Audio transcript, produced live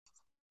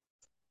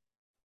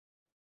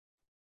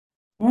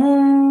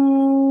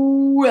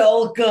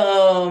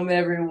Welcome,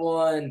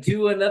 everyone,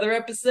 to another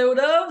episode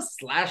of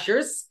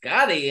Slasher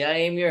Scotty. I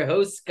am your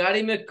host,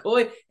 Scotty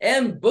McCoy,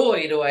 and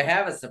boy, do I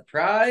have a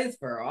surprise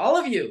for all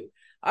of you.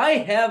 I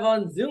have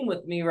on Zoom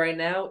with me right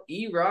now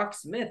E-Rock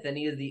Smith, and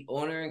he is the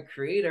owner and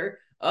creator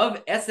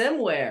of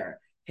SMware.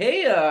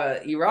 Hey,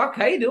 E-Rock,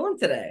 how you doing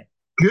today?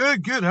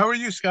 Good, good. How are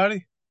you,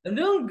 Scotty? I'm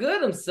doing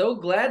good. I'm so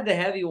glad to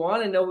have you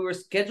on. I know we were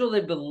scheduled,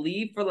 I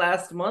believe, for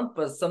last month,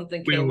 but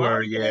something We came were,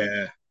 up, and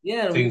yeah.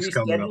 yeah, and we Things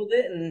coming up. rescheduled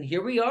it, and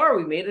here we are.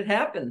 We made it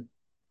happen.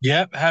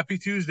 Yep. Happy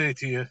Tuesday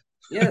to you.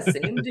 Yeah,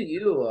 same to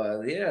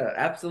you. Yeah,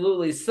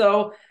 absolutely.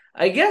 So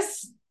I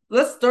guess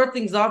let's start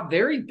things off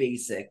very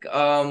basic. If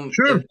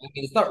Sure. I mean,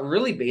 it's not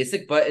really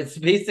basic, but it's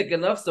basic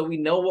enough so we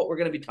know what we're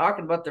going to be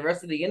talking about the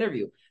rest of the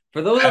interview.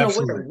 For those unaware,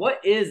 Absolutely.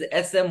 what is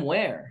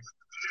SMware?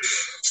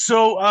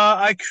 So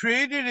I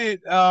created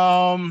it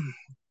in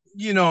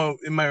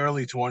my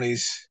early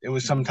 20s. It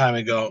was some time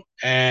ago.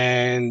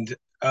 And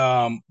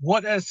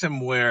what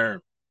SMware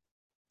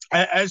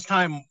as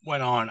time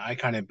went on, I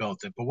kind of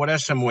built it. But what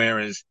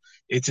SMware is,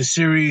 it's a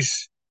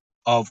series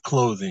of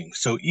clothing.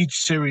 So each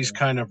series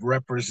kind of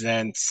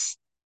represents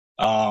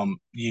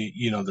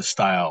the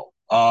style.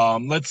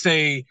 Let's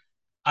say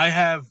I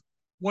have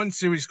one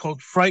series called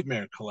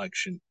Frightmare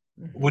Collection,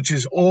 Mhm. which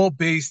is all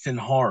based in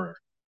horror.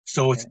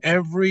 So it's Okay.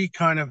 every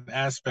kind of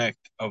aspect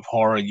of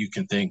horror you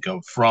can think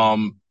of,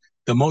 from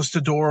the most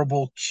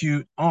adorable,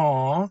 cute,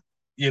 aw,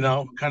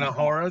 kind of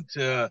horror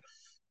to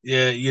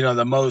yeah,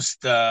 the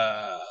most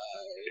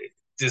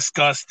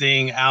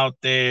disgusting out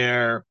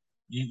there.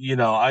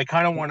 I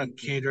kind of want to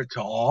cater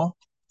to all.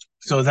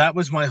 So Right. that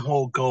was my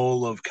whole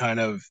goal of kind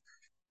of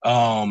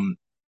um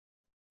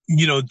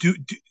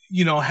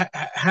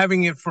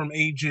having it from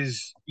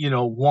ages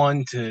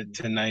 1 to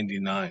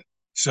 99. Yeah.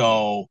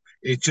 So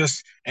it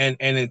just and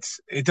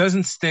it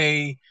doesn't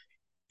stay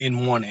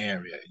in one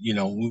area.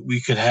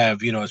 We could have,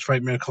 it's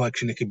Frightmare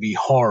Collection. It could be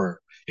horror.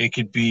 It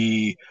could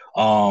be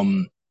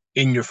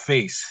in your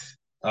face.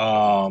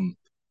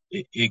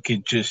 It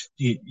could just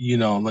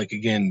like,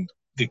 again,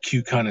 the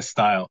cute kind of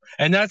style.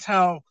 And that's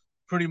how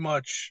pretty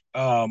much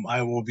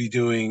I will be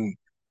doing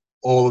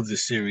all of the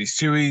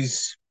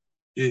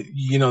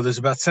there's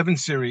about 7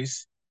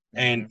 series,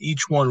 and Mhm.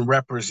 each one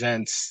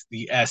represents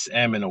the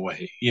SM in a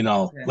way.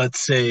 Okay.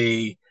 Let's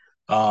say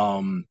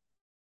um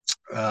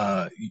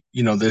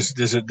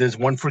there's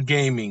one for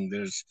gaming,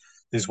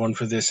 there's one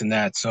for this and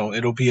that, so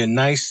it'll be a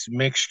nice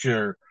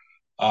mixture,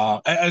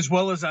 as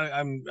well as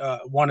I'm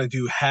want to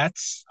do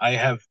hats. I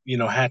have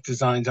hat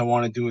designs I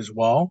want to do as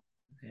well,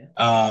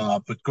 Okay.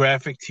 but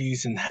graphic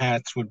tees and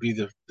hats would be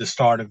the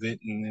start of it,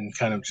 and then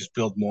kind of just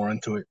build more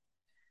into it.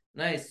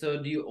 Nice. So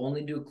do you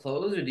only do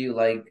clothes or do you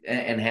like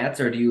and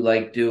hats or do you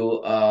like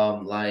do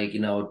like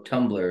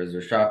tumblers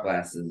or shot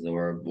glasses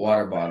or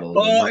water bottles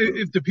or mugs?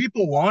 If the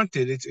people want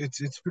it,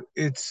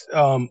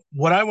 it's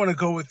what I want to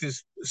go with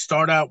is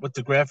start out with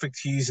the graphic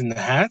tees and the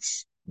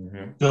hats,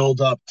 Hmm. build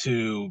up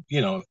to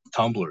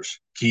tumblers,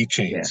 Yeah.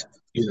 keychains.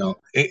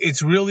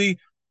 It's really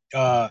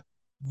uh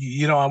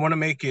I want to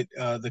make it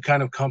the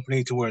kind of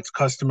company to where it's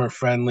customer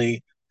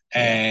friendly,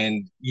 Yeah.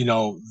 and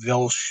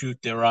they'll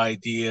shoot their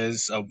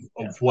ideas of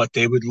Yeah. what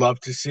they would love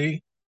to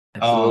see,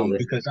 Absolutely.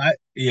 because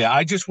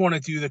I just want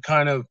to do the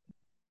kind of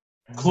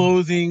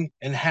clothing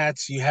and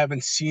hats you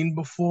haven't seen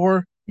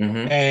before,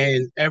 Hmm.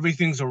 and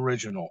everything's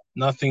original.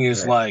 Nothing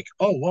is Right. like,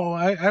 oh, well,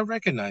 I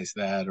recognize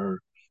that, or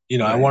I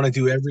Right. want to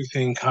do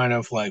everything kind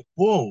of like,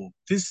 whoa,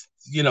 this.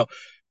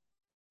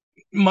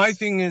 My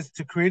thing is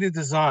to create a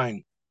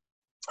design,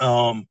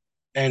 um,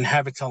 and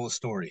have it tell a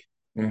story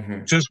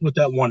Hmm. just with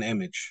that one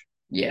image.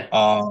 Yeah.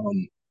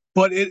 Um,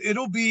 but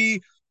it'll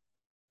be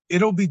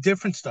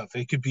different stuff.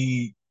 It could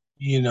be,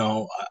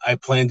 I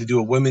plan to do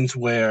a women's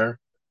wear,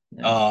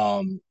 Nice.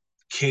 um,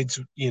 kids,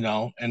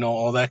 and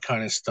all that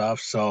kind of stuff.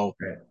 So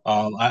Right.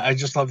 I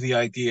just love the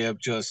idea of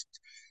just,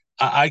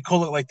 I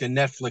call it like the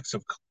Netflix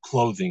of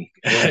clothing,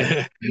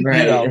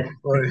 Right. or,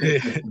 or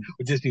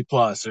Disney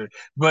Plus,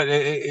 but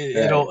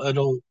Right.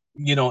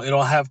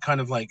 it'll have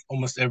kind of like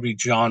almost every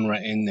genre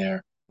in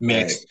there Right.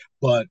 mixed,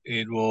 but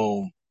it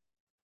will,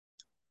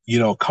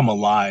 come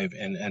alive,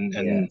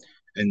 Yeah.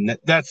 and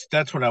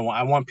that's what I want.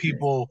 I want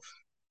people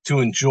to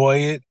enjoy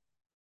it,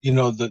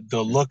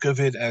 the look of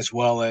it, as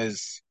well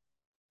as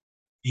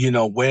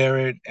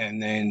wear it,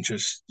 and then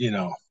just,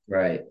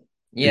 Right.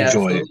 Yeah,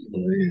 enjoy it.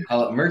 absolutely.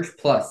 Call it Merch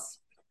Plus.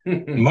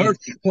 Merch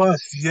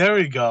Plus. There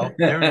we go.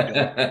 There we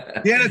go.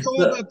 Yeah,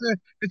 So,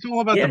 it's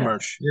all about the yeah.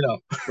 merch.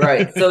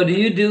 Right. So do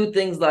you do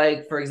things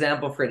like, for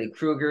example, Freddy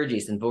Krueger,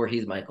 Jason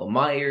Voorhees, Michael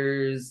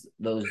Myers,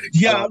 those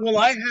Yeah, well,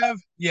 I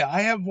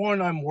have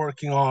one I'm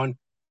working on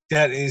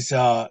that is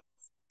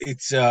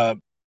it's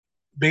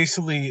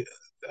basically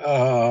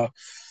uh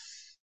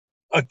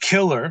a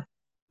killer.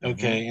 mhm.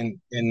 Okay,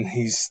 and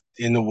he's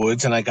in the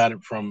woods, and I got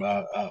it from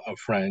a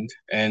friend,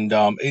 and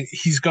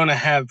he's gonna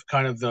have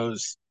kind of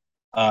those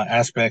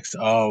aspects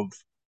of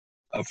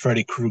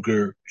Freddy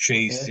Krueger, Okay.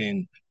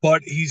 Jason.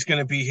 but he's going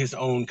to be his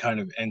own kind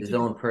of his entity.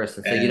 own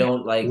person. So you And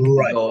don't like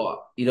right,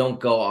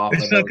 go off of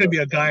it's not going to the be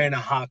a guy in a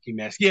hockey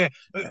mask. Yeah,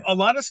 okay. a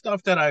lot of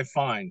stuff that I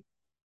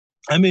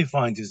may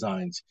find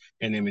designs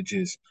and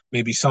images,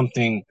 maybe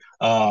something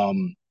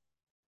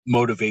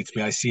motivates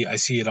me. I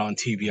see it on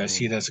TV. I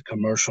see Hmm. it as a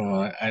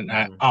commercial, and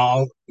Hmm.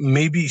 I'll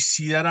maybe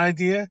see that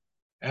idea,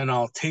 and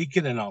I'll take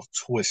it and I'll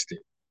twist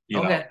it. You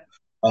know, Okay.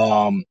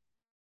 um,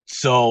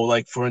 so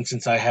like for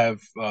instance, I have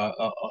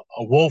a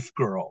wolf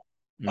girl,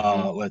 Hmm.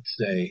 let's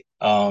say,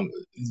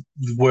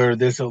 where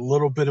there's a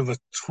little bit of a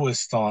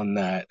twist on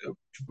that.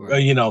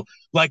 Right. You know,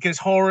 like as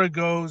horror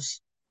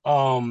goes,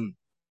 um,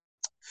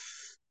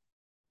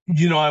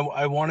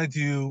 I want to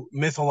do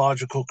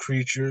mythological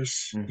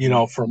creatures,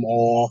 Hmm. from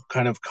all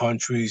kind of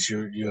countries,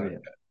 your Right.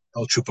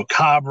 El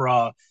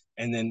Chupacabra,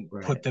 and then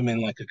put Right. them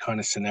in like a kind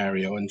of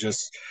scenario and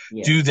just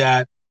Yeah. do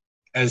that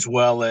as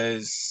well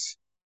as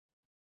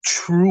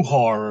true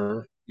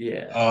horror,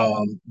 Yeah.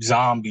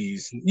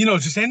 zombies,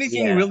 just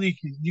anything Yeah. really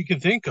you can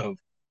think of,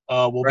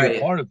 will be a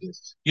Right. part of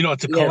this.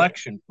 It's a Yeah.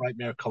 collection,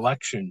 Nightmare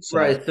collection. So,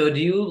 Right. So do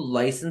you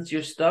license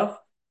your stuff?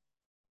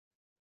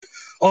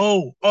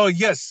 oh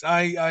yes,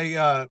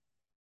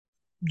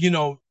 you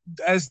know,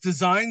 as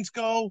designs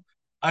go,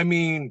 I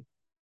mean,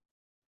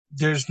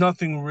 there's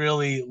nothing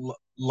really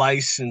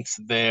licensed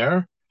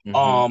there. Hmm.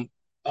 Um,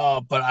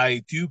 but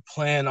I do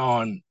plan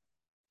on,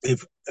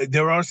 if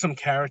there are some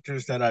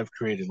characters that I've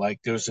created, like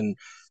there's an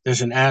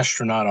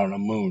astronaut on a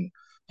moon.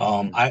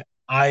 Hmm.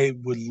 I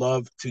would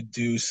love to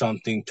do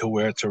something to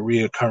where it's a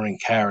reoccurring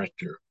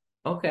character,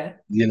 Okay.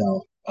 you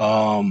know.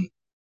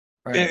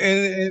 Right.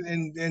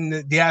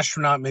 And the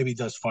astronaut maybe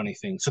does funny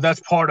things, so that's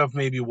part of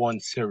maybe one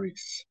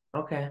series.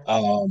 Okay.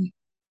 Um,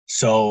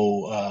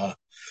 so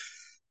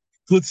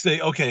let's say,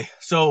 okay,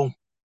 so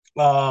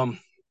um,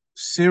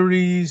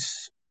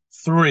 series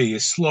three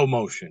is slow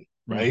motion,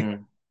 right?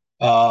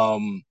 Hmm.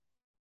 Um,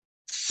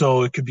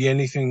 so it could be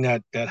anything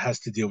that has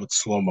to deal with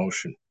slow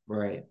motion,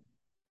 Right.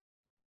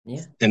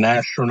 Yeah. an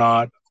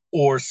astronaut,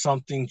 or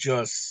something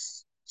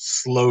just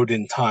slowed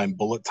in time,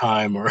 bullet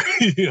time, or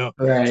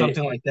Right.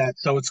 something like that.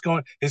 So it's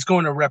going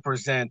to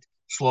represent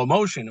slow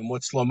motion, and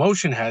what slow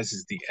motion has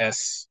is the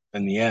S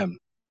and the M.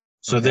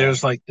 So Okay.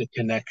 there's like the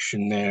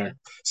connection there.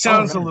 Oh,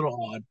 Sounds a nice.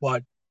 little odd,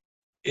 but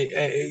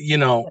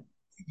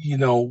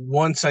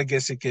once I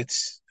guess it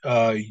gets,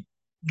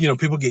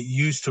 people get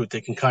used to it,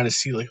 they can kind of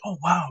see like, oh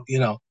wow,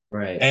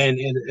 Right. and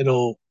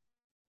it'll,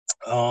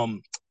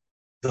 um,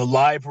 the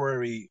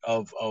library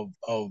of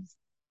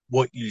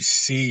what you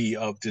see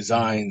of Hmm.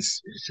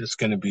 designs is just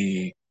going to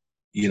be,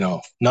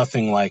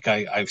 nothing like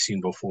I've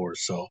seen before.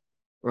 So,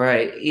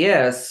 Right.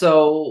 Yeah.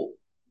 So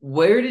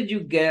where did you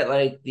get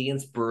like the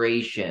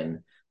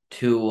inspiration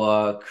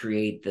to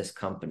create this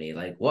company?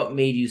 Like what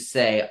made you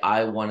say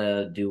I want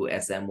to do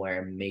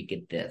SMware and make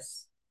it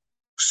this?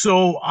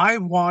 so I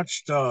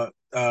watched a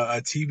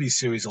TV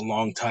series a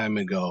long time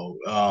ago.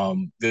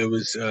 There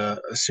was a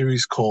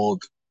series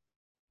called,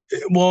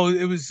 well,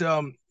 it was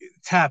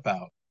Tap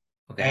Out,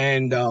 Okay.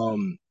 and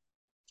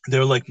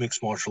they're like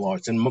mixed martial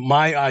arts. And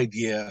my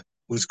idea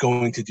was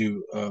going to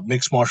do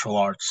mixed martial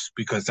arts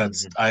because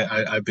that's Hmm.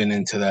 I've been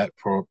into that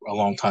for a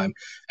long time,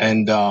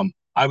 and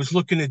I was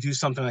looking to do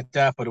something like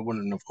that, but it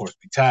wouldn't, of course,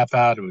 be Tap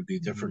Out. It would be a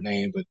different Hmm.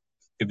 name, but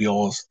it'd be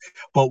all.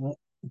 But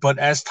but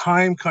as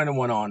time kind of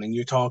went on, and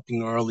you're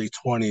talking early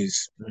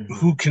 20s,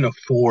 who Hmm. can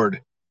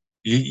afford?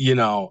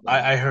 Yeah.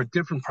 I heard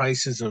different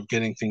prices of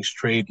getting things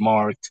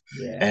trademarked,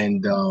 Yeah.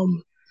 and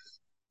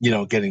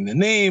getting the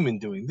name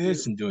and doing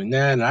this and doing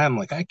that. And I'm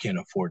like, I can't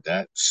afford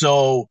that.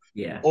 So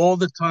Yeah. all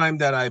the time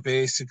that I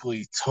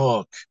basically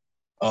took,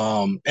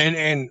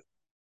 and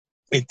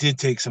it did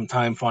take some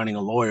time finding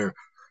a lawyer.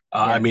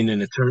 I Yeah.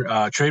 mean,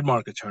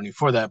 trademark attorney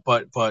for that.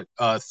 But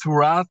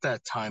throughout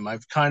that time,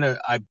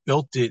 I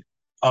built it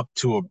up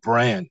to a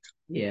brand.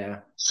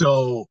 Yeah.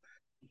 So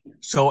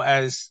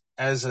as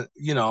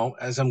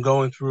I'm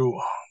going through,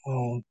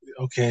 well,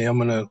 okay, I'm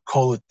gonna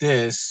call it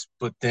this,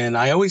 but then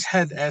I always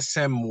had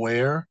SM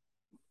Wear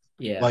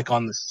Yeah. like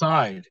on the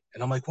side.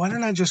 And I'm like, why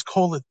didn't I just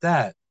call it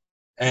that?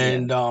 Yeah.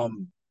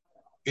 And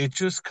it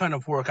just kind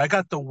of worked. I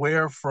got the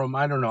wear from,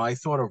 I don't know, I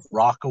thought of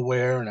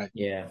Rockaware, and I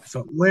Yeah.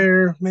 thought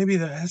wear, maybe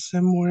the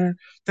SM wear,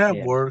 that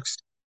Yeah. works,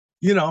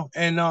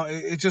 and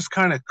it just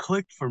kind of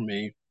clicked for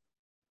me.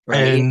 Right.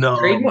 Yeah. And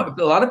Trademark.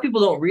 A lot of people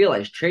don't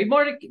realize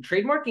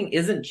trademarking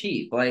isn't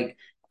cheap. Like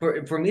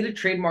for me to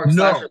trademark no,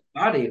 Slasher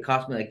Body, it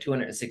cost me like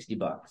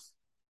 $260.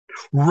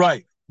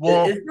 right.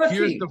 Well, It's not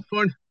cheap.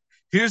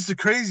 here's the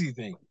crazy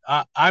thing.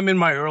 I'm in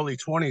my early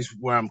 20s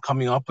where I'm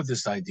coming up with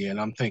this idea, and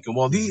I'm thinking,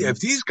 well, if Hmm.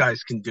 these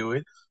guys can do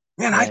it,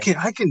 man, I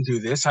Yeah. can do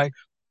this. I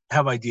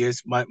have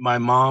ideas. My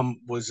mom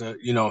was Hmm.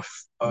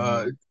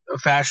 a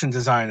fashion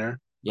designer,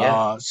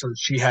 Yeah. so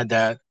she had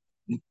that.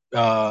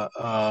 Uh,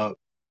 uh,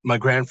 my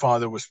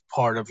grandfather was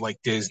part of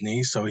like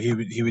Disney, so he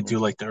would do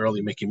Hmm. like the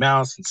early Mickey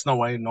Mouse and Snow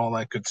White and all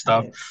that good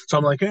stuff. Yeah. So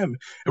I'm like, it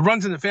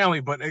runs in the family,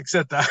 but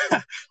except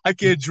that I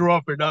can't draw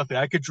for nothing.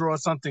 I could draw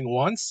something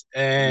once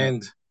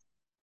and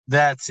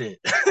that's it.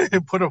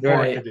 Put a fork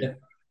Right. in it.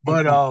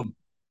 But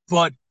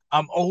but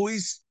I'm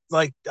always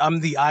like I'm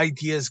the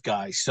ideas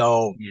guy.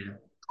 So Yeah.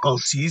 I'll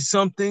see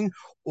something,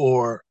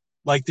 or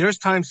like there's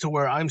times to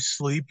where I'm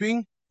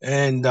sleeping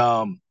and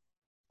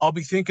I'll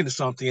be thinking of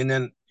something, and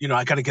then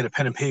I got to get a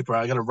pen and paper.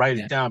 I got to write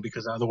it Yeah. down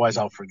because otherwise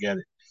Yeah. I'll forget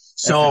it.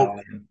 That's So, how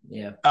I am.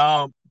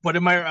 Yeah. but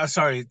in my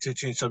sorry to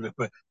change subject,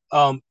 but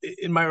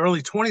in my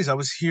early 20s, I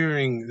was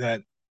hearing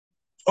that,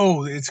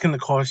 oh, it's going to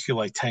cost you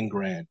like 10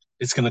 grand.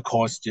 It's going to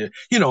cost you,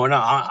 and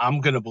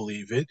I'm going to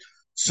believe it. Hmm.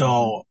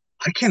 So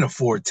I can't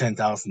afford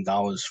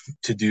 $10,000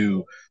 to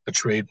do a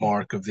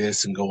trademark of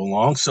this and go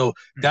along. So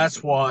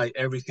that's why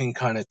everything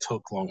kind of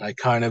took long. I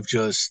kind of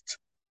just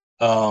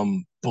Yeah.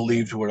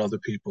 believed what other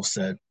people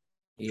said.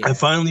 I Yeah.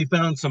 finally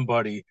found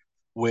somebody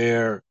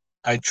where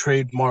I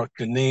trademarked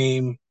the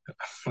name.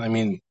 I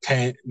mean,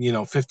 10,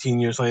 15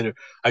 years later,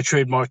 I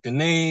trademarked the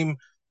name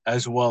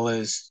as well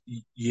as,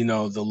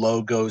 the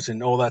logos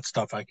and all that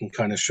stuff I can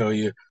kind of show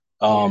you,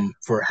 Yeah.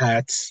 for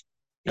hats.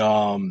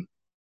 Um,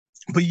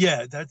 but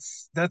yeah,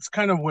 that's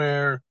kind of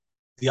where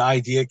the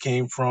idea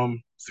came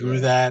from through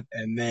Yeah. that.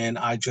 And then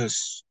I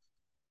just,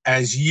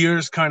 as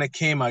years kind of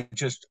came,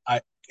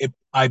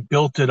 I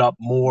built it up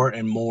more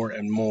and more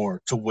and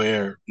more to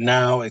where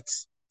now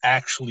it's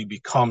actually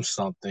become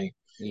something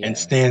and Yeah.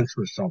 stands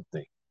for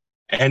something.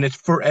 And it's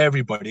for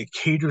everybody. It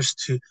caters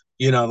to,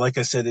 like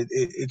I said,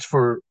 it's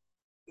for,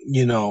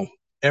 you know,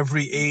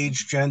 every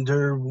age,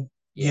 gender.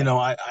 Yeah.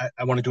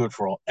 I want to do it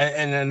for all.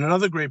 And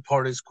another great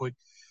part is quick.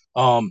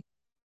 Um,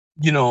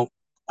 you know,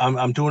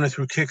 I'm doing it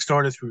through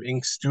Kickstarter, through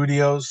Ink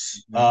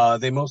Studios. Hmm.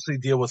 They mostly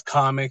deal with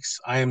comics.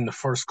 I am the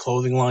first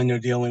clothing line they're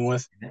dealing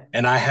with,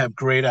 and I have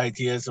great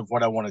ideas of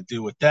what I want to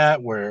do with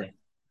that. Where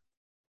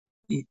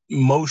Yeah.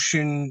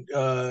 motion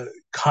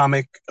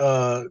comic,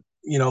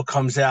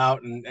 comes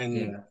out, and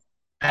Yeah.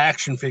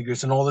 action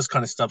figures and all this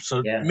kind of stuff. So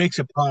it Yeah. makes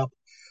it pop.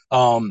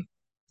 Um,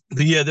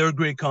 but yeah, they're a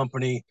great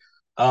company.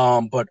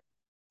 But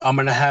I'm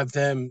gonna have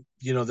them.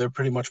 They're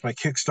pretty much my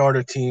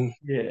Kickstarter team.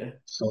 Yeah.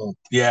 So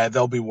yeah,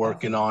 they'll be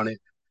working Awesome. on it.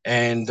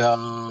 And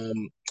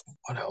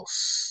what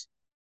else?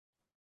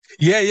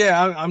 Yeah,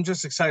 yeah, I'm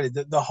just excited.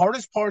 The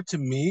hardest part to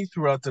me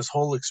throughout this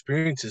whole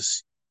experience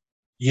is,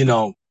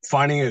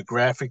 finding a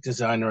graphic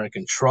designer I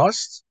can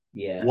trust,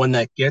 Yeah. one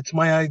that gets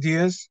my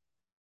ideas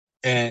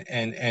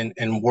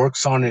and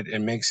works on it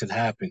and makes it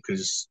happen.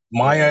 Because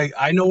Right.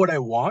 I know what I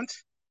want,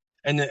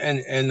 and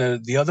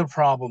the other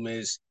problem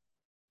is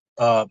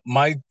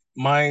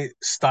my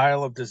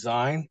style of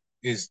design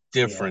is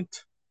Yeah.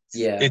 different.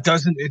 Yeah. It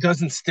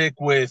doesn't stick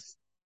with,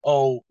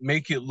 oh,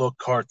 make it look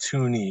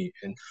cartoony,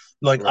 and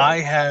like I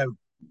Right. have,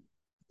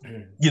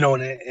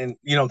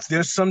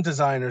 there's some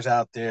designers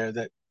out there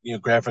that,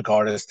 graphic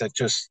artists that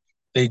just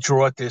they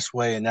draw it this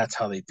way and that's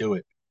how they do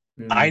it.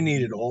 I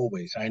need it Hmm.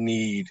 always. I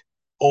need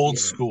old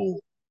Yeah.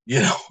 school, you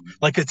know,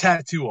 like a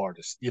tattoo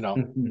artist,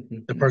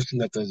 the person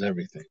that does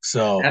everything.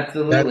 So that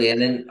Absolutely.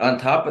 And then on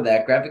top of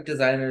that, graphic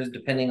designers,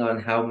 depending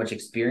on how much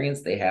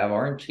experience they have,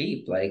 aren't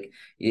cheap. Like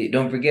you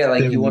don't forget,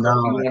 like they're you not.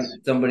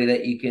 want somebody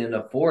that you can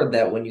afford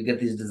that when you get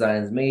these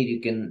designs made,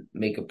 you can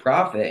make a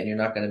profit and you're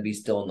not going to be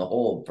still in the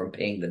hole from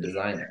paying the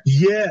designer.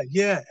 Yeah,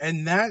 yeah,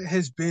 and that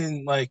has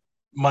been like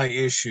my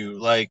issue.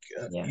 Like,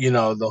 Yeah.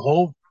 the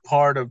whole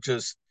part of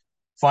just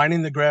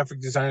finding the graphic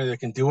designer that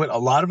can do it. A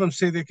lot of them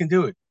say they can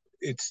do it.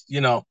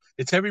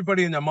 It's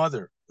everybody and their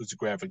mother who's a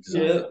graphic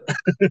designer.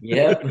 Yeah.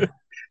 Yep. Yeah,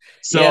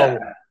 So,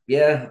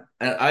 yeah.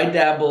 And I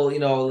dabble,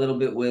 a little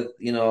bit with,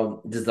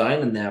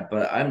 design and that,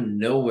 but I'm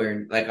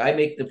nowhere like I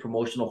make the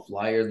promotional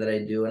flyers that I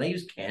do, and I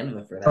use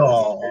Canva for that. It's a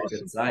oh, very good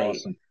awesome, site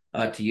awesome.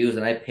 to use,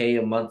 and I pay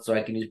a month so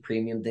I can use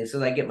premium things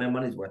so I get my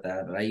money's worth out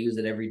of it. I use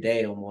it every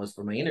day almost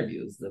for my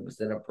interviews, the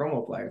set up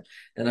promo flyers.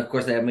 Then of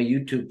course I have my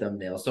YouTube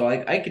thumbnail, so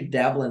I could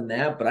dabble in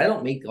that, but I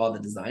don't make all the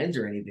designs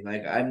or anything.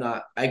 Like I'm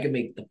not, I can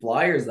make the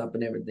flyers up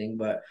and everything,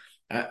 but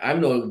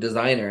I'm no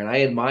designer, and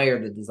I admire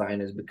the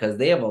designers because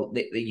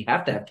you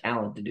have to have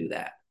talent to do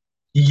that.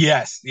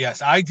 Yes,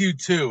 yes, I do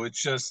too. It's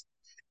just,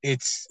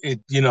 the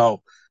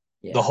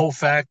Yeah, whole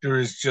factor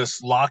is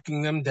just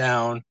locking them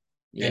down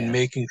and yeah,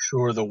 making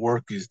sure the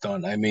work is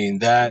done. I mean,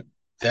 that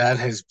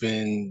has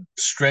been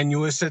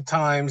strenuous at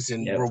times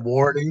and yep,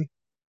 rewarding.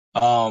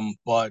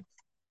 But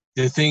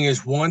the thing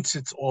is, once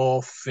it's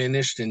all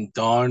finished and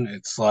done,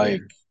 it's yeah,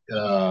 like,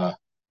 uh,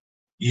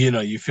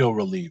 you feel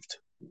relieved.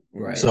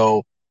 right,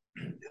 So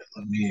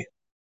let me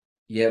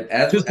yep.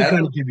 just to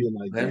kind of give you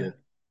an idea.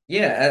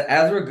 Yeah,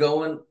 as we're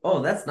going.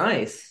 Oh, that's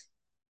nice,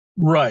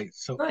 Right.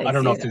 So I nice.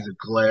 don't know if Yeah, there's a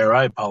glare.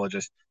 I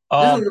apologize.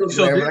 there's a little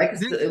So glare, but this I can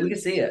this still we can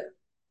is see it.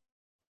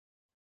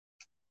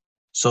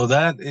 so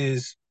that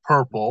is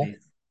purple.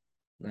 Nice,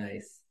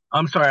 nice.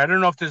 I'm sorry, I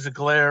don't know if there's a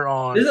glare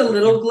on. There's a You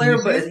little can you glare,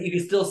 see it? but you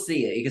can still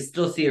see it. You can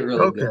still see it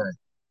really good. Okay.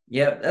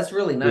 Yep, that's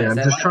really Yeah, nice. I'm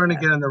I just like trying to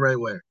that. get in the right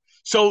way.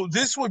 So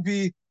this would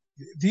be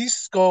these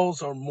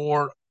skulls are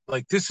more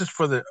like this is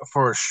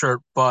for a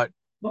shirt, but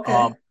Okay,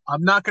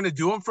 I'm not going to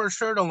do them for a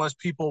shirt unless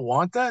people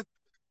want that.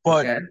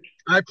 But okay.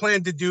 I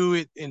plan to do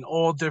it in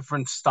all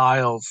different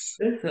styles.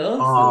 That's Um,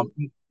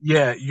 awesome.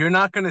 yeah, you're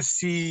not going to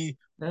see.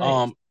 Nice.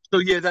 Um, so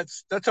yeah,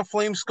 that's a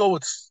flame skull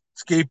with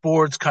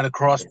skateboards, kind of Nice.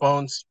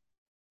 crossbones.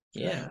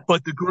 Yeah.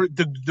 But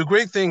the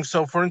great thing,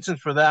 so for instance,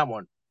 for that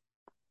one,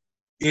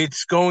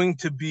 it's going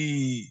to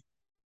be,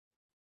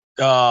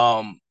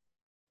 um,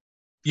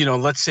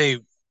 let's say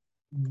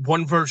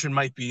one version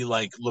might be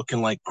like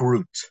looking like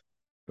Groot.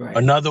 Right.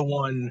 Another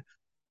one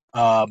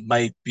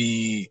might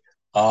be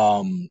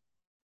um,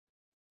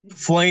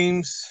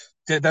 flames.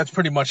 That's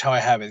pretty much how I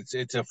have it.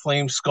 It's a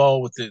flame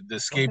skull with the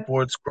Okay.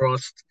 skateboards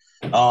crossed.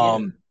 Yeah.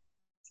 Um,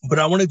 but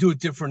I want to do it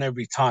different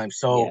every time,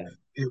 so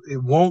Yeah.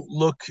 it won't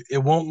look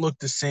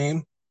the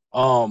same.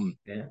 Um,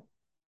 Yeah.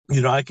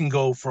 I can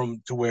go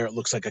from to where it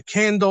looks like a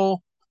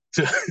candle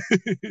to,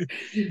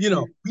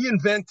 be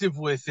inventive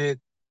with it.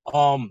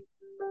 Um,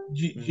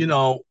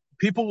 Mhm.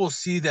 people will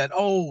see that,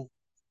 oh,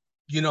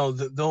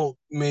 they'll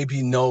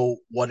maybe know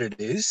what it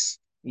is,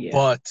 Yeah.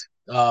 but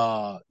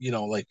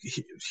like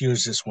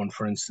here's this one,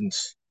 for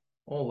instance.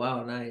 Oh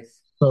wow, nice.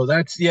 So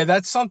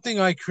that's something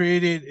I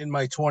created in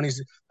my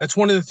 20s. That's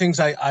one of the things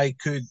I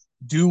could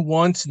do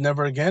once,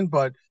 never again.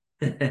 But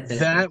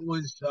that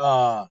was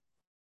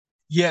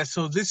yeah.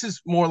 So this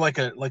is more like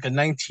a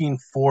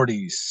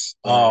 1940s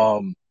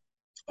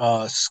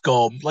Right.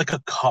 skull, like a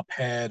cup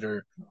head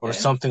or Okay.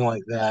 something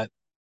like that.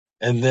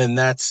 And then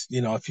that's,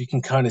 if you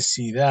can kind of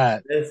see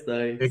that, That's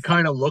it nice.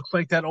 kind of looks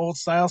like that old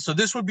style. So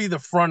this would be the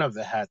front of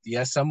the hat, the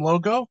SM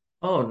logo.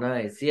 Oh,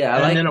 nice. Yeah, I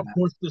And like then of that.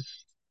 course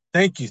this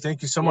thank you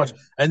so Yeah. much.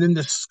 And then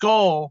the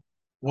skull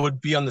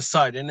would be on the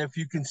side. And if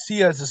you can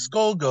see as the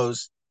skull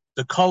goes,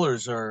 the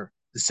colors are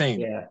the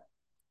same. Yeah.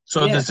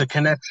 So Yeah. there's a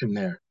connection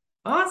there.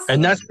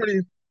 And that's Awesome.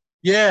 pretty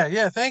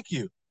yeah, thank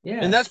you.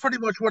 And Yeah. that's pretty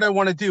much what I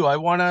want to do.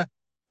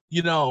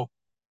 You know,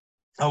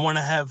 I want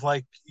to have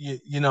like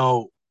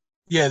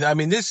yeah, I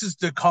mean this is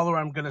the color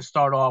I'm going to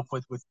start off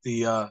with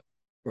the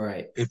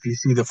Right. if you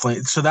see the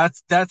flame. So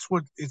that's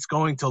what it's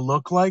going to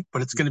look like,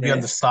 but it's going to be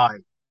on the Okay.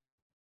 side.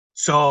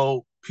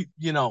 So, if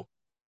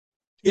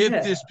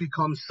Yeah. this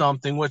becomes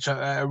something, which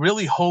I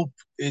really hope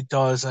it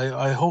does,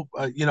 I hope,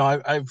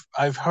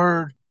 I've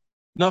heard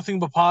nothing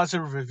but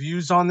positive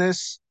reviews on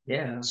this.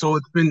 Yeah. So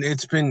it's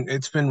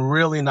been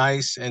really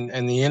nice, and the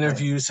Right.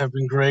 interviews have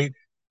been great.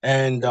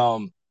 And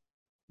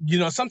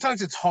Yeah.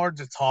 sometimes it's hard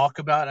to talk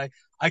about.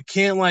 I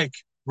can't like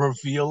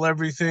reveal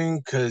everything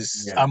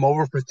because Yeah. I'm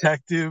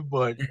overprotective,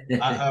 but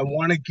I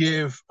want to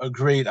give a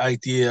great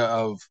idea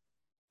of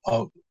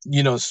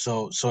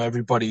so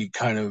everybody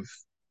kind of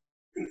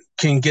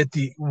can get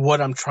the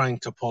what I'm trying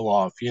to pull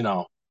off.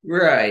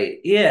 Right.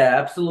 Yeah,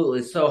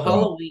 absolutely. So So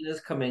Halloween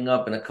is coming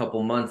up in a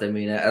couple months. I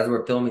mean, as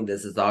we're filming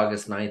this, it's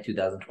August 9th,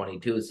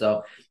 2022.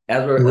 So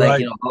as we're like,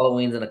 right.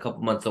 Halloween's in a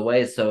couple months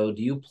away. So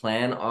do you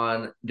plan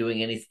on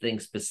doing anything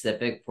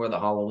specific for the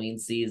Halloween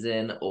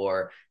season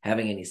or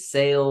having any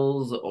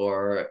sales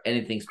or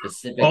anything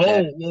specific that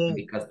Oh can well,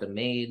 be custom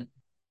made?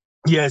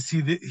 yeah.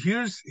 See,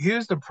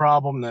 here's the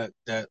problem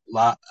that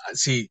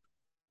see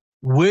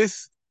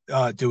with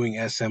doing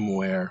SM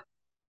wear,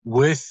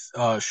 with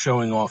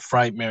showing off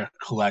Frightmare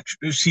Collection.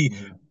 You see,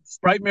 Hmm.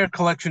 Frightmare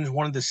Collection is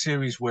one of the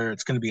series where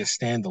it's going to be a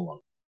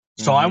standalone.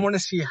 So I Hmm. want to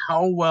see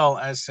how well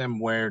SM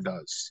wear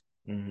does.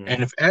 Hmm.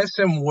 And if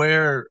SM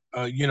wear,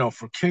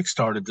 for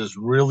Kickstarter does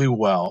really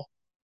well,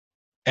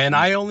 and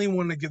I only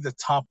want to give the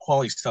top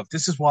quality stuff.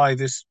 This is why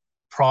this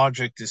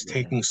project is Yeah.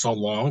 taking so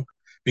long,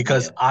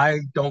 because Yeah. I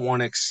don't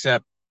want to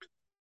accept,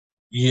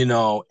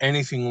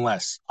 anything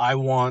less. I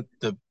want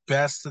the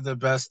best of the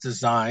best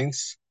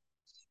designs,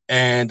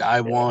 and I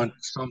Yeah. want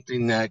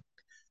something that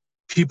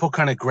people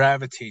kind of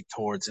gravitate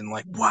towards and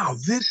like, wow,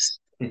 this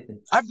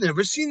I've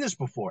never seen this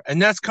before.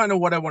 And that's kind of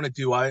what I want to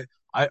do. I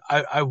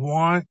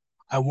want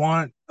I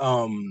want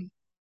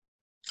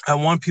I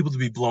want people to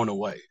be blown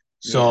away.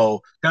 Yeah.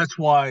 So that's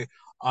why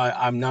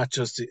I'm not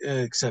just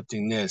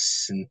accepting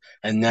this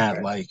and that.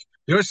 Right. Like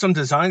there are some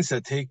designs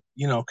that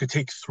could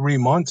take 3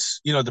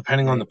 months,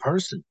 depending on the Right.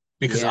 person,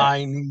 because Yeah.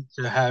 I need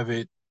to have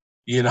it,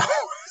 a Yeah,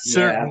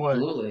 certain way.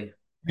 absolutely.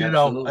 I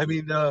Absolutely.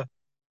 mean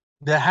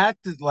the hat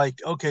that like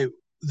okay,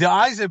 the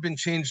eyes have been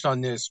changed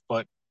on this,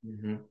 but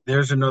Hmm.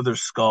 there's another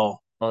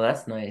skull. Oh,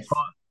 that's nice.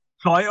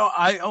 So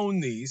I own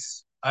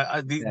these.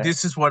 Okay.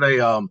 This is what I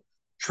Nice.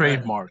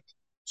 trademarked.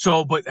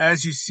 So, but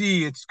as you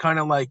see, it's kind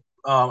of like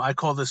I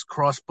call this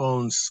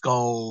crossbones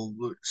skull.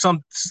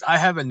 I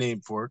have a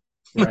name for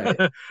Right.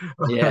 it.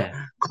 Yeah.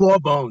 Claw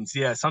bones,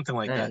 yeah, something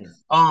like that.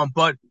 Nice.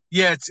 But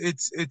yeah,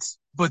 it's.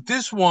 But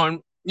this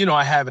one,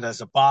 I have it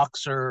as a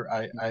boxer.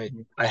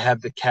 I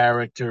have the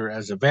character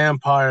as a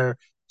vampire.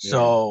 Yeah.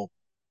 So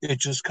it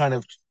just kind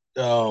of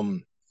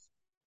um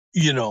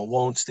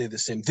won't stay the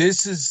same.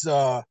 This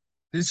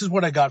is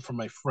what I got from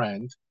my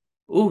friend.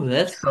 Ooh,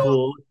 that's So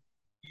cool.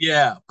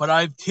 yeah, but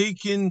I've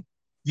taken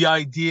the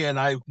idea and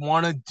I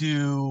want to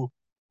do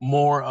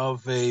more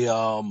of a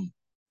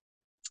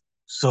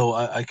so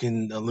I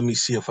can let me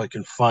see if I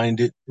can find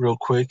it real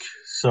quick.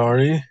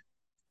 Sorry.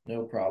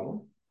 No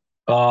problem.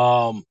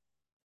 Um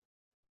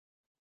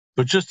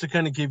but just to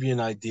kind of give you an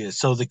idea.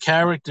 So the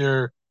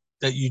character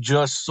that you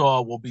just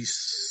saw will be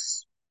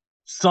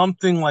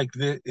something like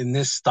this in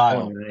this Oh,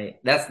 style, right.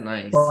 That's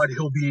nice. but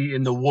he'll be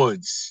in the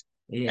woods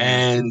Yeah.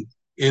 and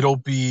it'll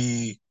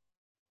be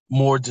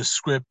more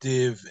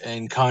descriptive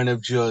and kind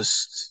of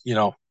just,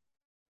 a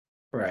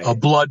Right.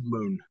 blood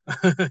moon. Oh,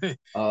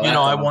 that's I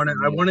awesome. want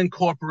Yeah. to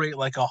incorporate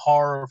like a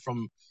horror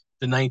from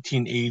the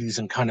 1980s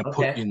and kind of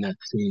put Okay. you in that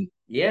scene.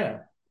 Yeah.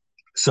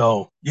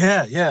 So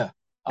yeah, yeah.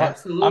 I'm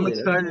Absolutely. That's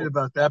excited cool.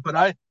 about that. But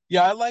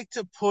I like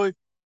to put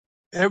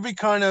every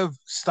kind of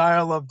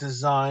style of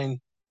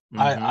design.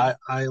 Mm-hmm.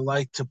 I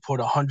like to put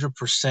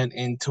 100%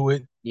 into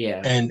it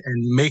Yeah. and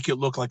make it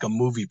look like a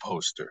movie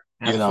poster.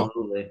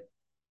 Absolutely.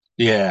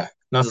 Yeah,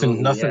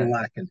 Absolutely. nothing Yeah.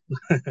 lacking.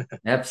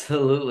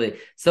 Absolutely.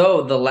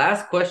 So the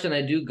last question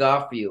I do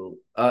got for you,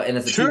 and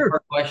it's a Sure.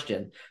 two-part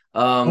question.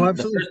 Oh, The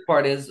absolutely. first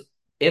part is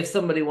if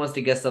somebody wants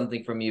to get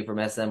something from you from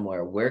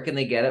SMware, where can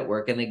they get it?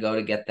 Where can they go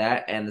to get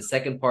that? And the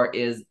second part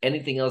is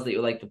anything else that you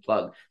would like to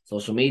plug?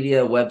 Social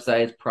media,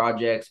 websites,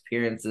 projects,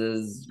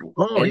 appearances,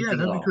 Oh, yeah, anything at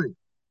that'd be all. great.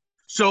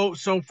 So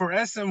for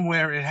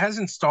SMware, it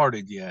hasn't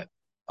started yet.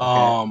 Okay.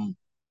 Um,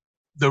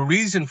 the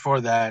reason for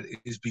that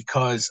is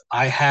because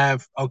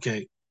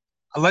okay,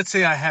 let's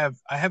say I have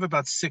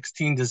about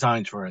 16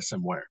 designs for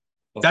SMware.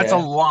 That's a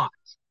Okay. lot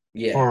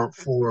Yeah.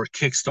 for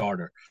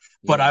Kickstarter,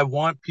 but Yeah. I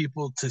want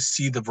people to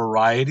see the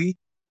variety,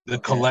 the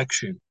Okay.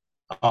 collection.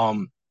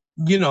 Um,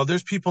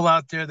 there's people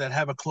out there that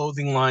have a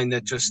clothing line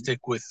that just Mhm.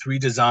 stick with three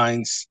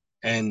designs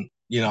and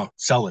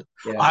sell it.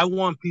 Yeah. I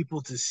want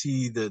people to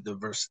see the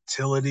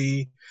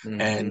versatility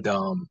Hmm. and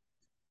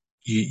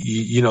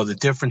the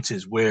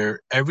differences where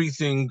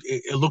everything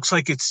it looks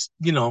like it's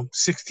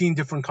 16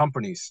 different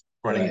companies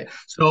running it. Right.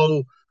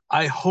 So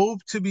I hope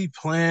to be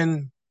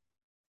planning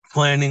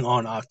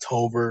on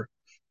October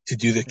to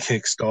do the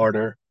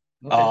Kickstarter.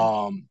 Okay.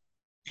 Um,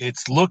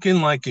 it's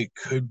looking like it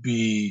could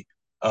be,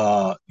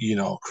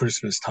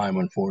 Christmas time,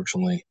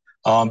 unfortunately,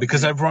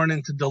 because Okay. I've run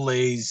into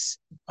delays.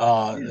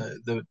 Yeah.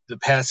 The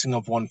passing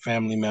of one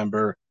family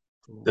member,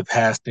 Cool. the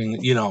passing,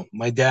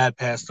 my dad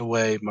passed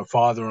away, my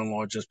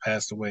father-in-law just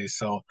passed away,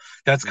 so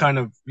that's Yeah. kind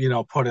of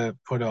put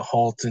a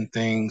halt in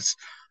things.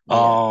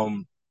 Yeah.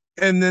 Um,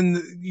 and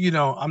then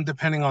I'm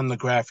depending on the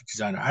graphic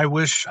designer. I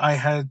wish I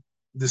had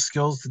the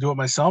skills to do it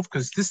myself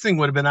because this thing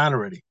would have been out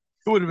already.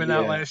 It would have been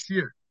out Yeah. last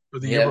year or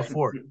the year Yeah.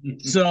 before.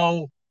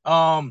 So,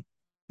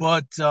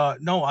 but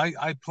no,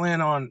 I plan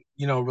on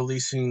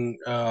releasing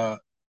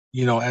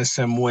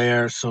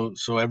SMware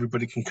so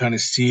everybody can kind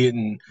of see it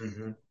and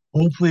Hmm.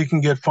 hopefully it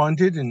can get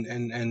funded and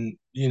and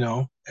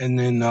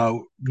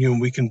then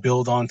we can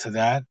build onto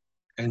that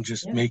and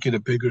just Yeah. make it a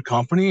bigger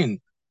company and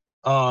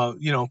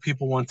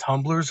people want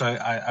tumblers.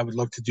 I would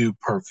love to do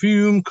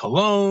perfume,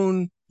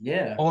 cologne,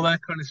 Yeah. all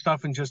that kind of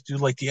stuff and just do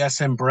like the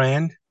SM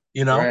brand,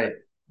 you know, Right.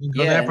 and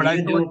go Yeah, there. and But I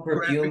even thought doing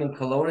perfume graphic, and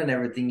cologne and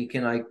everything, you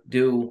can like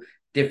do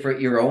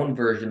different your own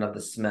version of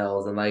the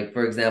smells and like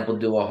for example,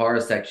 do a horror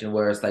section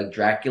where it's like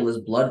Dracula's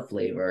blood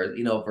flavor,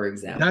 for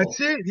example. that's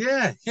it.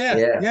 Yeah, yeah,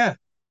 Yeah. yeah.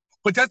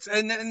 But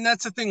and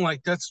that's the thing,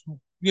 like that's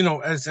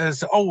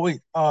as oh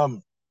wait,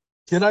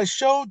 did I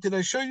show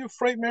you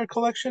Frightmare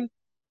Collection?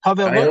 How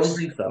that I don't looks?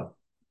 think so.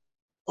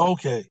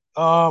 Okay.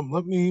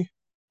 Let me.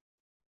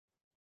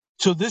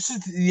 So this is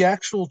the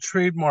actual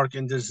trademark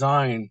and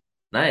design.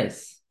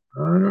 Nice. I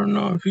don't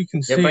know if you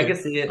can Yep, see I it, can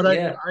see it. but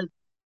Yeah.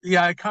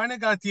 yeah, I kind of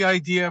got the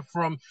idea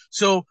from.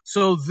 So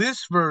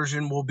this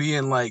version will be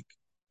in like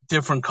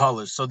different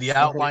colors. So the Okay.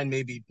 outline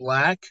may be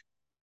black,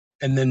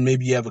 and then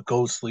maybe you have a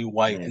ghostly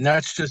white, and Nice.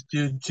 that's just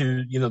due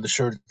to the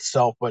shirt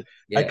itself. But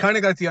I Yeah. kind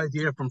of got the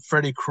idea from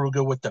Freddy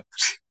Krueger with the.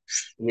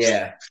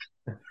 Yeah.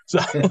 So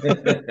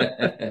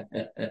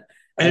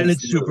and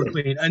it's super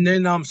Absolutely. clean. And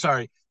then I'm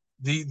sorry.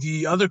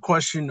 The other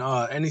question,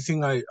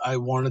 anything I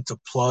wanted to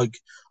plug.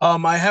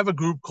 I have a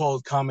group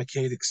called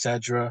Comicade,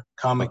 etc.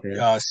 Okay. Comicade,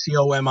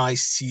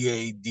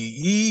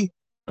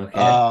 Okay.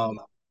 um,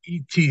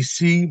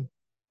 etc.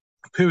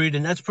 Period.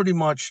 And that's pretty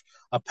much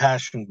a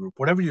passion group.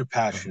 Whatever you're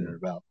passionate Okay.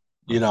 about,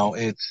 Awesome.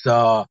 it's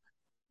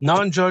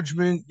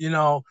non-judgment.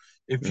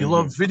 If you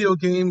love Hmm. video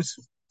games,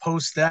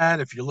 post that.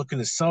 If you're looking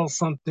to sell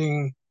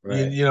something,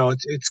 Right.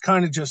 it's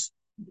kind of just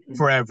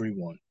for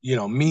everyone.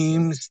 Okay.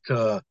 Memes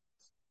to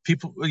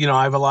people.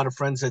 I have a lot of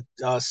friends that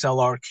sell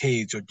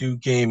arcades or do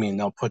gaming.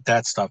 They'll put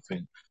that stuff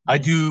in. I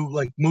Nice. do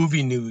like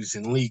movie news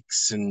and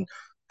leaks and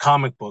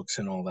comic books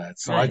and all that.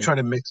 So I Nice. try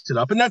to mix it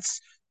up, and that's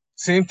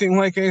same thing.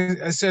 Like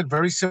I said,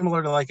 very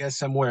similar to like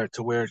SMware,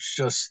 to where it's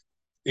just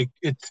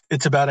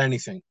it's about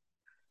anything.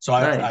 So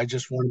I Nice.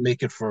 just want to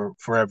make it for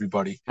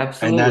everybody, and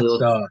that's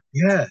Absolutely.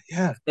 yeah,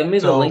 yeah. Send me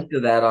the So link to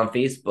that on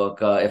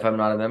Facebook if I'm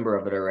not a member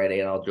of it already,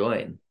 and I'll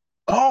join.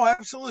 oh, For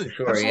absolutely,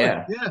 sure. absolutely,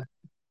 Yeah. yeah.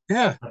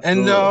 Yeah,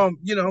 and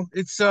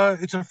Absolutely. it's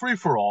a free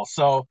for all.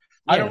 So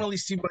I don't Yeah. really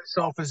see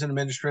myself as an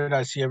administrator.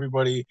 I see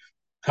everybody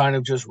kind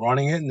of just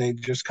running it, and they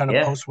just kind of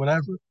Yeah. post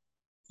whatever.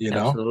 You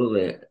know,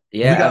 Absolutely. we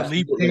Yeah. got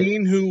Lee Absolutely.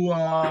 Payne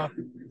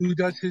who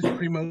does his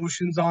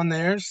promotions on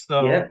there.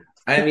 So Yeah.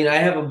 I mean, I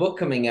have a book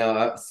coming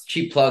out.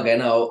 Cheap plug, I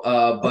know.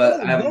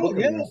 But oh I have a no, book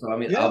yeah, coming out, so I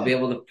mean, I'll yeah, be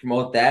able to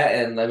promote that.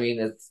 And I mean,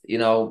 it's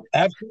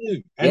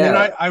absolutely. And then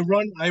yeah. I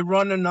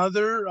run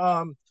another.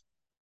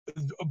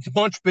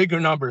 much bigger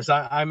numbers.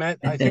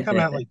 I think I'm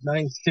at like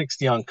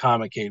 960 on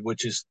Comicade,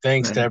 which is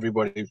thanks to Nice.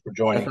 everybody for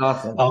That's joining.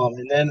 awesome.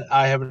 And then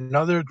I have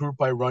another group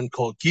I run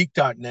called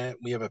Geek.net.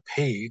 We have a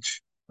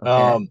page.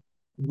 Okay. Um,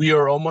 we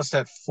are almost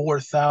at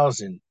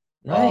 4,000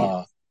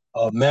 Nice.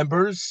 uh,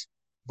 members,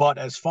 but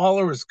as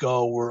followers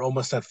go, we're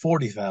almost at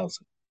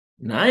 40,000.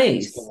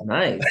 Nice. So,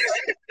 Nice.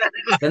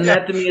 Send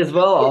that to me as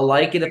well. I'll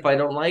like it if I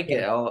don't like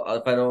it.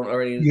 If I don't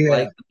already yeah,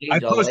 like the I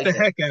page, I'll post like the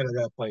it. heck out of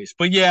that place.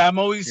 But yeah, I'm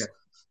Yeah. always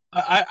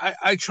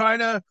I try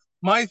to.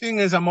 My thing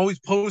is I'm always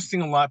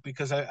posting a lot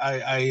because I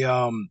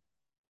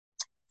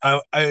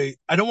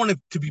don't want it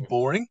to be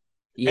boring.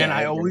 And Yeah,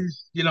 I I agree.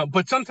 always,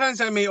 but sometimes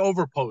I may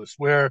overpost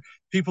where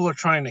people are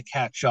trying to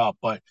catch up,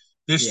 but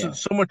there's Yeah.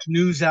 so much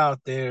news out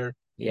there,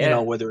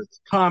 Yeah. whether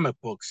it's comic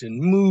books and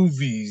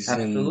movies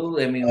and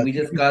Absolutely. I mean, we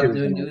just TV got series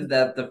new and all news that.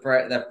 that that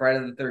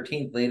Friday the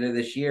 13th later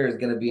this year is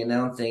going to be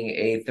announcing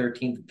a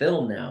 13th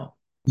film now.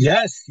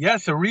 Yes,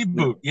 yes, a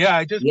reboot. Yeah,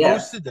 I just Yes.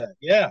 posted that.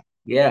 Yeah.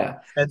 Yeah.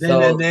 And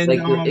then and So then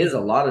like there is a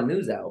lot of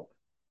news out.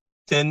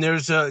 then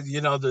there's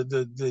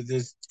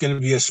there's going to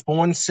be a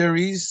Spawn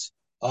series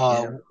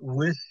Yeah.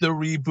 with the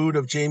reboot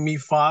of Jamie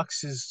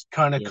Foxx is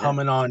kind of Yeah.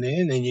 coming on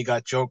in, and you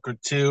got Joker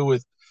 2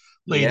 with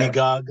Lady Yeah.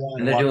 Gaga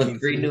And and they're doing Joaquin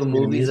three Phoenix new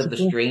in a movies of The musical.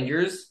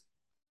 Strangers.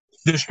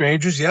 The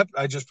Strangers, yep,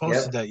 I just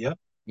posted Yep. that, yep.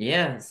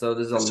 Yeah. So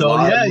there's a So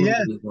lot of yeah, new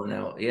yeah, movies going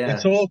out.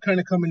 it's Yeah. all kind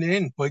of coming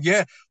in, but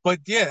yeah,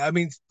 I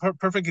mean,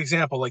 perfect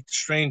example like The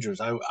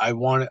Strangers. I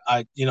want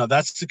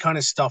that's the kind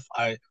of stuff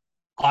I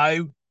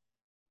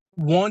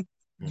want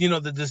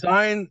the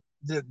design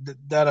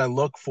that I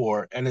look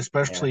for, and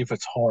Yeah. especially if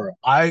it's horror.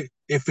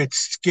 If it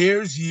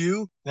scares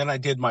you, then I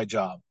did my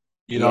job.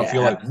 If Yeah.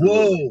 you're like, Absolutely.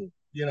 whoa,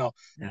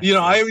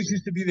 I always Absolutely.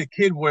 used to be the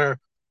kid where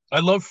I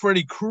love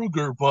Freddy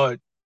Krueger, but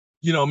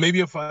maybe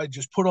if I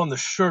just put on the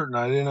shirt and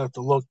I didn't have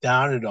to look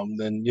down at him,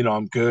 then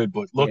I'm good.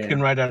 But looking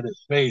Yeah. right at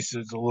his face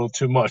is a little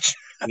too much.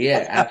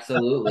 Yeah.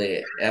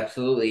 Absolutely.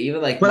 Absolutely.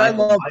 Even like But I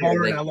Michael love Myers,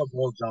 horror and I like love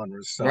all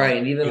genres, so right,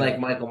 and even like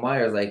Michael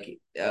Myers, like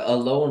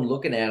alone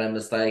looking at him,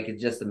 it's like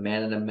it's just a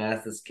man in a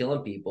mask that's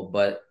killing people.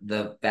 But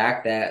the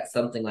fact that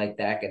something like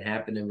that can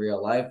happen in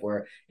real life,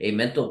 where a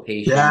mental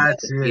patient that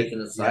that's it. escapes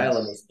an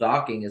asylum Yes. is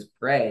stalking his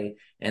prey,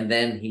 and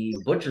then he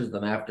butchers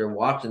them after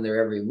watching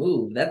their every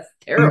move, that's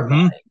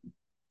Hmm. terrifying.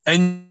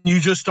 And you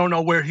just don't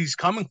know where he's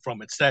coming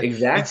from. It's that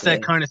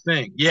Exactly. kind of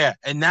thing. Yeah,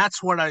 and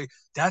that's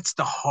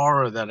the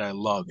horror that I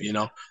love.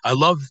 I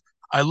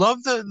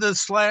love the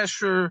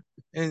slasher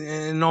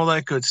and all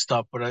that good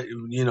stuff, but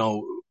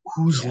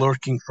who's Yeah.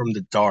 lurking from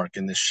the dark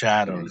and the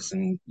Yeah. shadows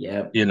and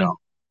Yeah. you know.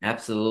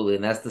 Absolutely.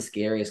 And that's the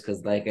scariest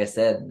because, like I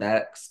said,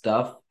 that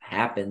stuff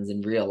happens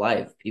in real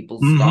life.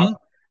 People Hmm.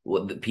 stalk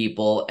with the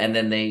people and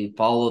then they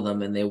follow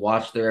them and they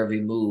watch their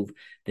every move.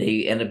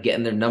 They end up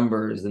getting their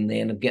numbers and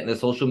they end up getting their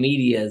social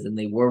medias and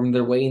they worm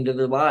their way into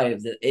their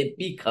lives. It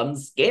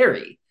becomes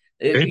scary.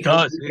 It It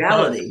becomes does. It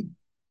does. reality.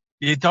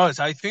 It does.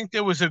 I think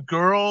there was a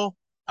girl.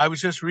 I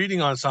was just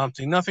reading on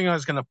something. Nothing I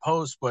was going to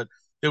post, but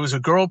there was a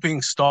girl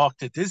being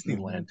stalked at Mhm.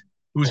 Disneyland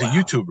who's a Wow.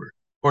 YouTuber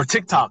or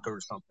Wow. TikToker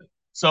or something.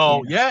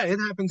 So Yeah, yeah, it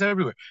happens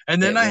everywhere.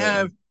 And then it I really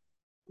have, is.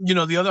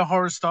 the other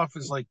horror stuff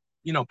is like,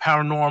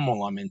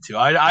 paranormal. I'm into.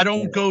 I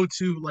don't Yeah. go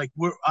to like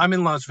I'm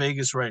in Las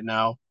Vegas right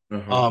now.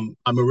 Uh-huh.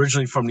 I'm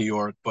originally from New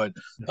York,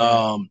 Okay.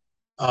 um,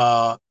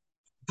 uh,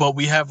 but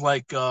we have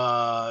like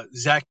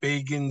Zach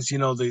Bagans,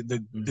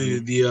 Hmm.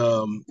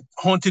 the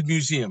haunted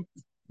museum.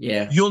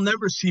 Yeah. You'll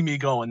never see me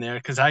going there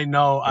because I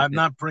know I'm Okay.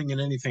 not bringing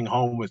anything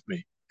home with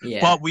me.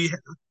 Yeah. But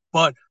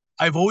but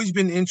I've always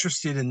been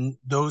interested in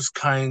those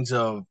kinds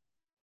of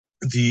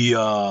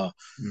the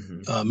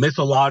Hmm.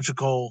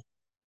 mythological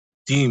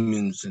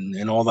demons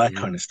and all that Yeah.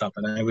 kind of stuff,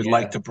 and I would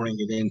like Yeah. to bring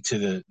it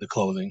into the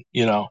clothing,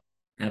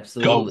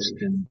 ghost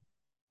Absolutely. and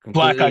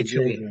black Completely eyed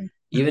agree. children.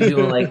 Even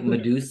doing like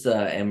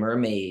Medusa and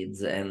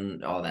mermaids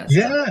and all that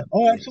stuff. Yeah.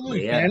 Oh, absolutely.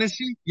 Basically, yeah,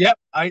 Fantasy. Yep.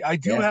 I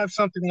do yeah, have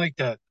something like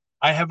that.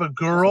 I have a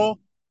girl awesome.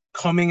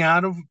 coming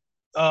out of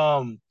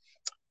um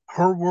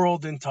her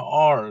world into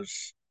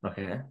ours,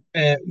 Okay,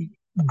 uh,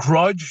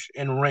 Grudge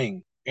and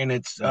Ring, and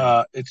it's nice,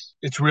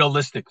 it's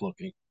realistic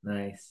looking.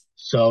 nice.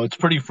 So it's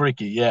pretty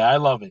freaky. Yeah, I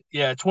love it.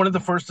 Yeah, it's one of the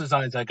first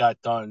designs I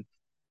got done.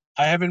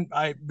 I've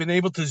been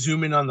able to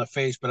zoom in on the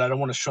face, but I don't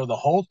want to show the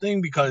whole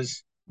thing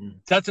because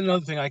Mm, that's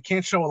another thing. I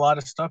can't show a lot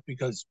of stuff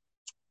because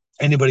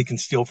anybody can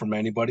steal from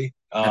anybody.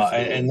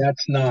 And absolutely,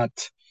 that's not,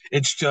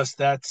 it's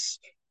just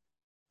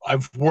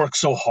I've worked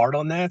so hard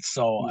on that.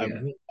 So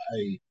yeah,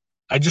 I,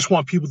 I just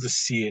want people to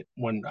see it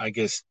when I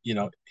guess,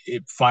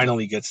 it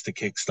finally gets to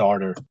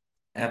Kickstarter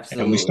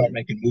and we start absolutely,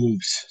 making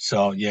moves.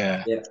 So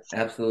yeah. yeah,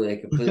 absolutely.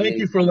 I Well, thank completely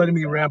you for agree letting with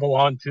me that. ramble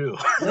on too.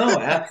 No,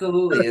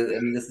 absolutely. I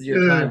mean, this is your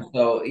Yeah, time.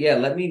 So yeah,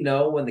 let me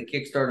know when the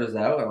Kickstarter's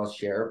out, and I'll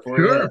share it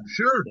for you. sure, And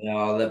sure.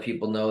 I'll let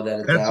people know that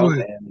it's out.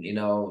 Absolutely. And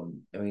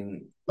I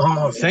mean,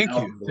 Oh, word of thank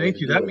you. mouth is the way Thank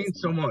to you. do That it. means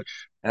so So much.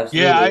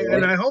 Yeah, absolutely,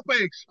 and like I hope I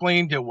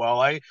explained it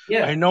well. I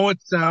yeah, know it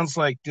sounds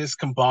like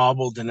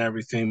discombobbled and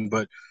everything,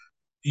 but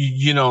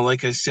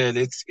like I said,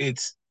 it's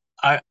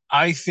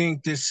I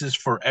think this is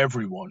for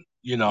everyone.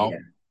 yeah,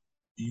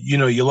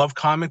 you love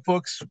comic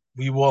books,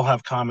 we will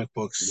have comic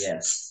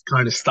Yes. books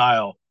kind of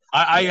style.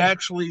 I Yeah.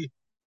 actually,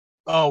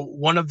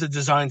 one of the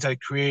designs I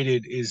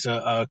created is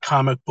a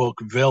comic book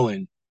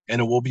villain,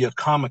 and it will be a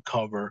comic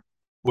cover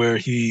where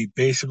he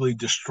basically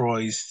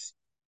destroys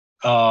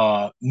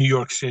New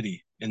York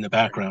City in the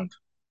background.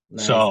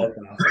 Nice. So That's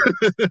awesome.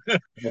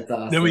 That's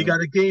then we awesome.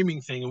 got a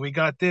gaming thing, and we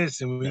got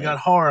this, and we got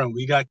Nice. horror, and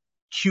we got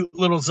cute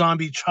little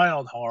zombie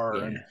child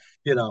horror, and Yeah.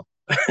 you know.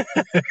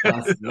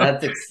 Awesome.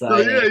 That's So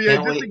exciting. yeah, I yeah,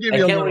 can't just to wait. give I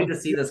you a can't wait little. to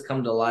see this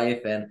come to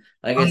life. And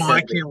like I Oh, said,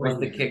 I can't once wait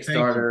the either.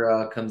 Thank you.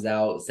 Kickstarter comes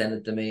out, send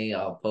it to me.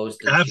 I'll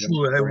post it, share it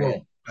Absolutely, I for you.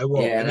 will. I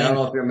will. Yeah, And and I don't then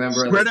know if you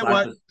remember the spread it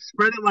what slasher.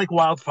 spread it like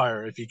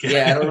wildfire if you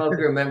Yeah, I don't can. know if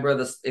you remember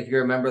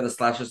the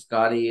Slasher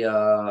Scotty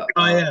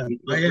I am.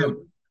 I Facebook am.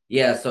 group.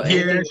 Yeah, so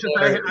Yeah, anything it's just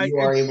there you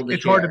are able to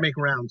it's hard to share. make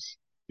rounds.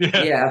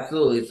 Yeah. Yeah,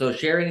 absolutely. So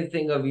share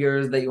anything of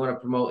yours that you want to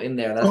promote in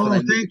there. That's what I Oh,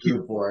 made the thank you.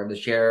 group for, to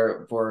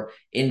share for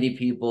indie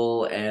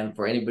people and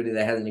for anybody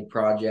that has any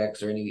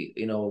projects or any,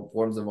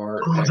 forms of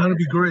art Oh, and that'd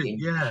be great.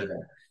 games to Yeah.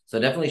 share. So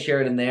definitely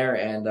share it in there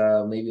and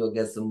maybe you'll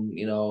get some,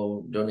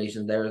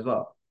 donations there as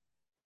well.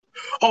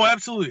 Oh,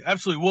 absolutely,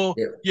 absolutely. Well,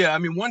 Yeah. yeah. I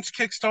mean, once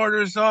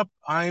Kickstarter's up,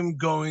 I'm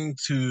going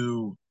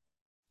to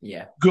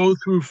Yeah. go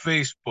through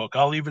Facebook.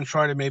 I'll even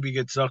try to maybe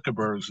get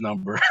Zuckerberg's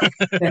number.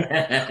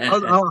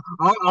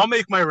 I'll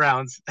make my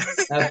rounds.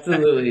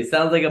 Absolutely.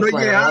 Sounds like a But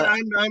plan. yeah, Well,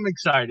 I'm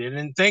excited,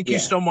 and thank you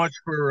yeah, so much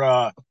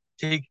for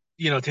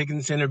taking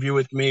this interview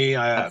with me.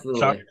 Sorry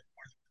absolutely. to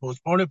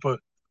postpone it, but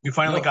we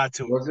finally No, got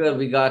to it. we're good.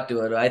 We got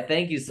to it. I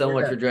thank you so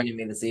much Yeah, for joining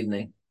me this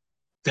evening.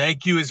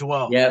 thank you as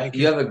well. Yep. Thank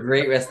you. You have a Have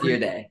great a rest of your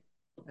great day.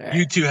 All You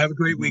right. too. Have a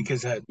great week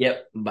ahead.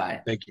 Yep.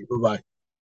 Bye. Thank you. Bye bye.